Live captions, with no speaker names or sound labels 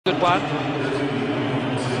Good one.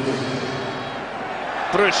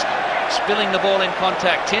 Bruce spilling the ball in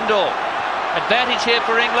contact. Tyndall. Advantage here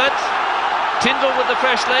for England. Tyndall with the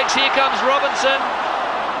fresh legs. Here comes Robinson.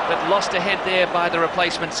 But lost ahead there by the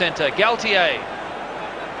replacement centre. Galtier.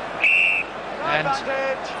 And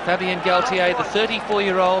Fabien Galtier, the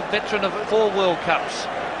 34-year-old veteran of 4 World Cups,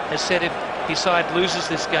 has said if his side loses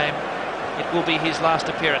this game, it will be his last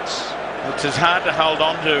appearance. It's as hard to hold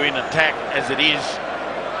on to in attack as it is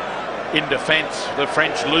in defence. The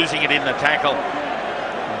French losing it in the tackle.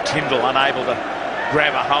 And Tyndall unable to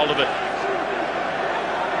grab a hold of it.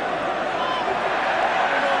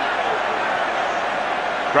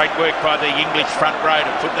 Great work by the English front row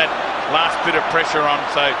to put that last bit of pressure on,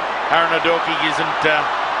 so Haranadorki isn't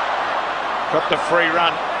got the free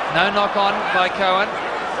run. No knock on by Cohen.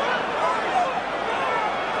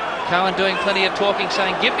 Cohen doing plenty of talking,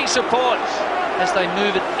 saying, "Give me support," as they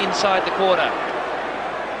move it inside the quarter.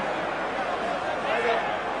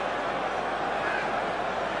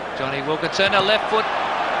 Johnny Wilkinson, a left foot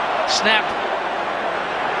snap.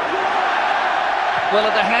 Well,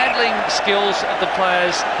 are the handling skills of the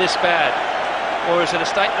players this bad? Or is it a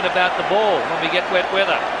statement about the ball when we get wet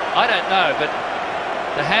weather? I don't know, but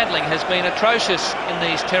the handling has been atrocious in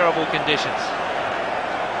these terrible conditions.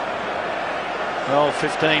 Well,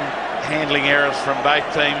 15 handling errors from both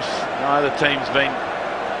teams. Neither team's been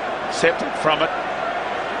separate from it.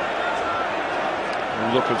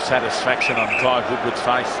 A look of satisfaction on Clive Woodward's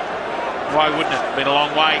face. Why wouldn't it? Been a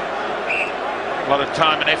long way. A lot of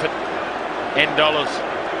time and effort and dollars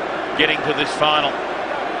getting to this final.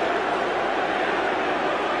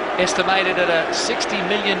 Estimated at a £60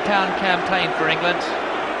 million campaign for England.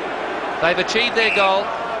 They've achieved their goal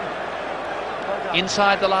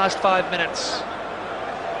inside the last 5 minutes.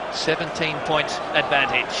 17-point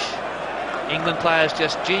advantage. England players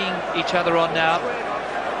just geeing each other on now,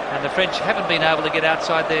 and the French haven't been able to get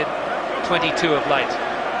outside their 22 of late.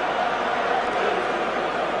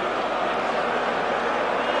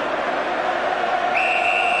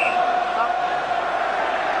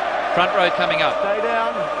 Front row coming up. Stay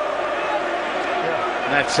down.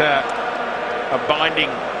 That's a binding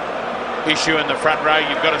issue in the front row.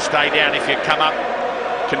 You've got to stay down. If you come up,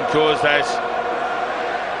 can cause those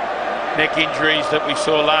neck injuries that we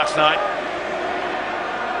saw last night.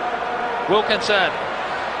 Wilkinson.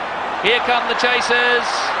 Here come the chasers.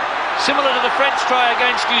 Similar to the French try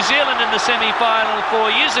against New Zealand in the semi-final 4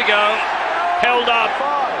 years ago. Held up.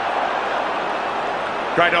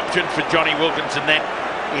 Great option for Johnny Wilkinson then.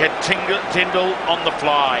 He had Tyndall on the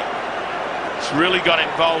fly. He's really got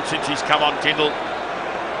involved since he's come on, Tyndall.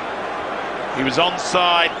 He was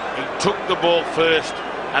onside. He took the ball first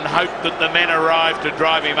and hoped that the men arrived to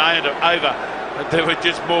drive him over. But there were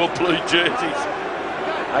just more blue jerseys.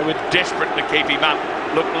 They were desperate to keep him up.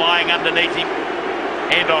 Look, lying underneath him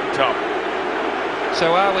and on top.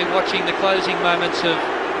 So are we watching the closing moments of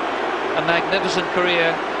a magnificent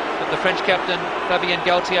career of the French captain, Fabien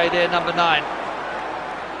Galtier there, number 9.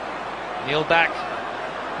 Kneel back,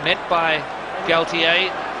 met by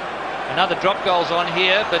Galtier. Another drop goal's on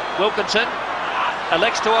here, but Wilkinson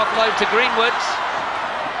elects to offload to Greenwood.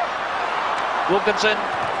 Wilkinson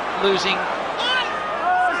losing,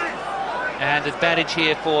 and advantage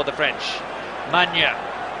here for the French. Magna.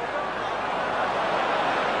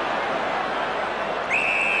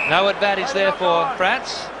 No advantage there for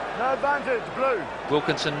France. No advantage, blue.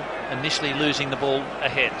 Wilkinson initially losing the ball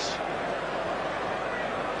ahead.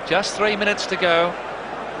 Just 3 minutes to go,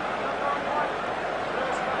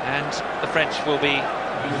 and the French will be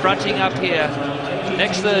fronting up here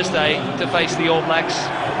next Thursday to face the All Blacks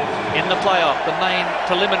in the playoff, the main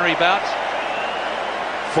preliminary bout.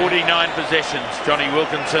 49 possessions, Johnny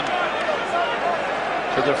Wilkinson,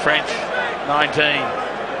 to the French 19.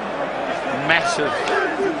 Massive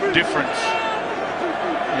difference,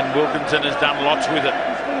 and Wilkinson has done lots with it.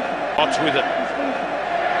 Lots with it.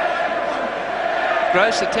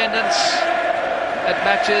 Gross attendance at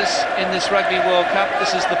matches in this Rugby World Cup.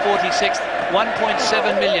 This is the 46th.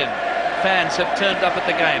 1.7 million fans have turned up at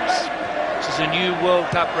the games. This is a new World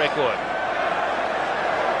Cup record.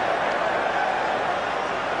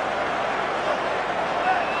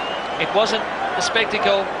 It wasn't the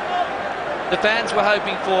spectacle the fans were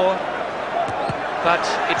hoping for, but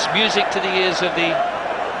it's music to the ears of the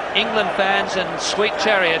England fans and Sweet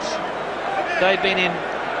Chariot. They've been in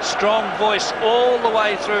strong voice all the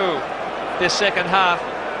way through this second half.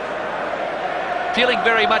 Feeling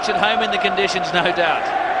very much at home in the conditions, no doubt.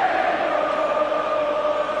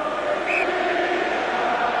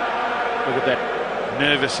 Look at that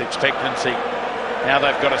nervous expectancy. Now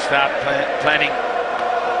they've got to start planning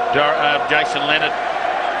Jason Leonard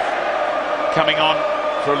coming on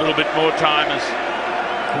for a little bit more time as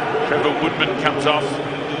Trevor Woodman comes off.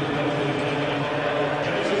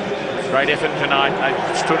 Great effort tonight. They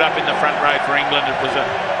stood up in the front row for England. It was an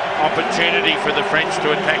opportunity for the French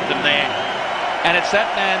to attack them there. And it's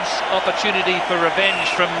that man's opportunity for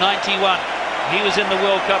revenge from 91. He was in the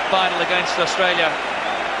World Cup final against Australia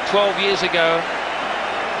 12 years ago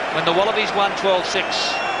when the Wallabies won 12-6.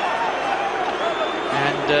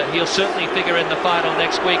 And he'll certainly figure in the final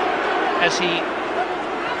next week as he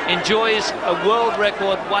enjoys a world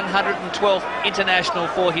record 112th international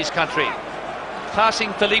for his country,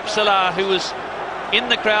 passing Philippe Salah, who was in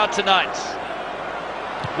the crowd tonight.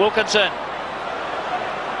 Wilkinson.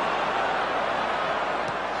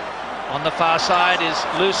 On the far side is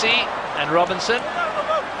Lucy and Robinson.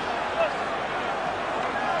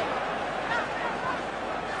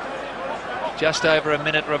 Just over a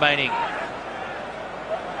minute remaining.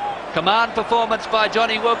 Command performance by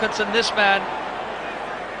Johnny Wilkinson, this man.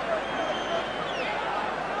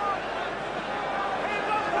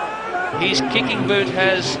 His kicking boot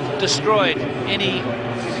has destroyed any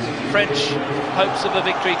French hopes of a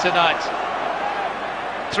victory tonight.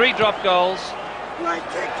 3 drop goals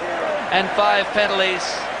and 5 penalties,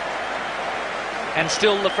 and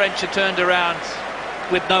still the French are turned around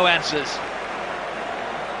with no answers.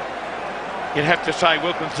 You'd have to say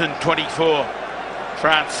Wilkinson 24,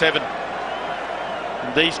 France 7.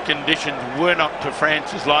 These conditions were not to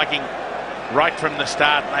France's liking right from the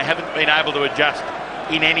start. They haven't been able to adjust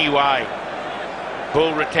in any way.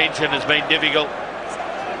 Ball retention has been difficult.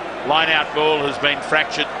 Line-out ball has been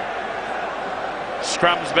fractured.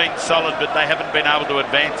 Scrum's been solid, but they haven't been able to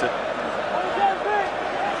advance it.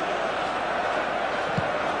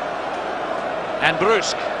 And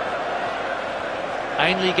Brusque,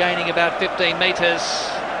 only gaining about 15 metres.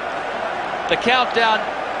 The countdown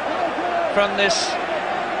from this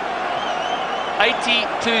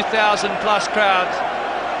 82,000 plus crowd.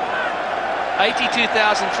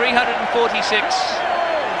 82,346.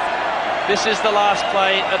 This is the last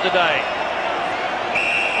play of the day.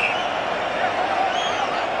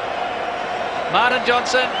 Martin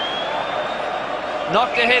Johnson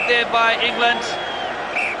knocked ahead there by England.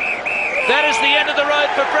 That is the end of the road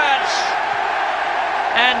for France.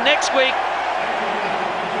 And next week,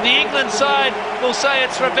 the England side will say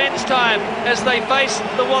it's revenge time as they face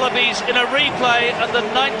the Wallabies in a replay of the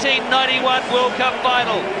 1991 World Cup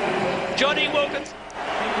final. Johnny Wilkinson.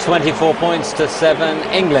 24 points to 7.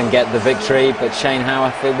 England get the victory, but Shane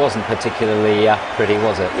Howarth, it wasn't particularly pretty,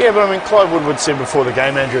 was it? Yeah, but I mean, Clive Woodward said before the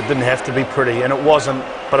game, Andrew, it didn't have to be pretty, and it wasn't,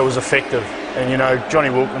 but it was effective. And, you know, Johnny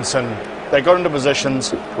Wilkinson, they got into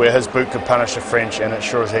positions where his boot could punish the French, and it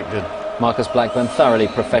sure as heck did. Marcus Blackburn, thoroughly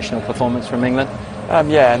professional performance from England.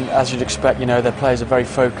 Yeah, and as you'd expect, you know, their players are very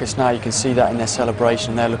focused now. You can see that in their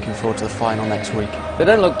celebration. They're looking forward to the final next week. They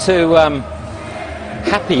don't look too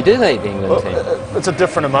happy, do they, the England team? It's a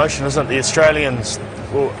different emotion, isn't it? The Australians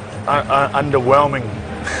were underwhelming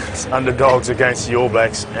underdogs against the All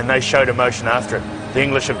Blacks, and they showed emotion after it. The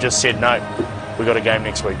English have just said, no, we've got a game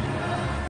next week.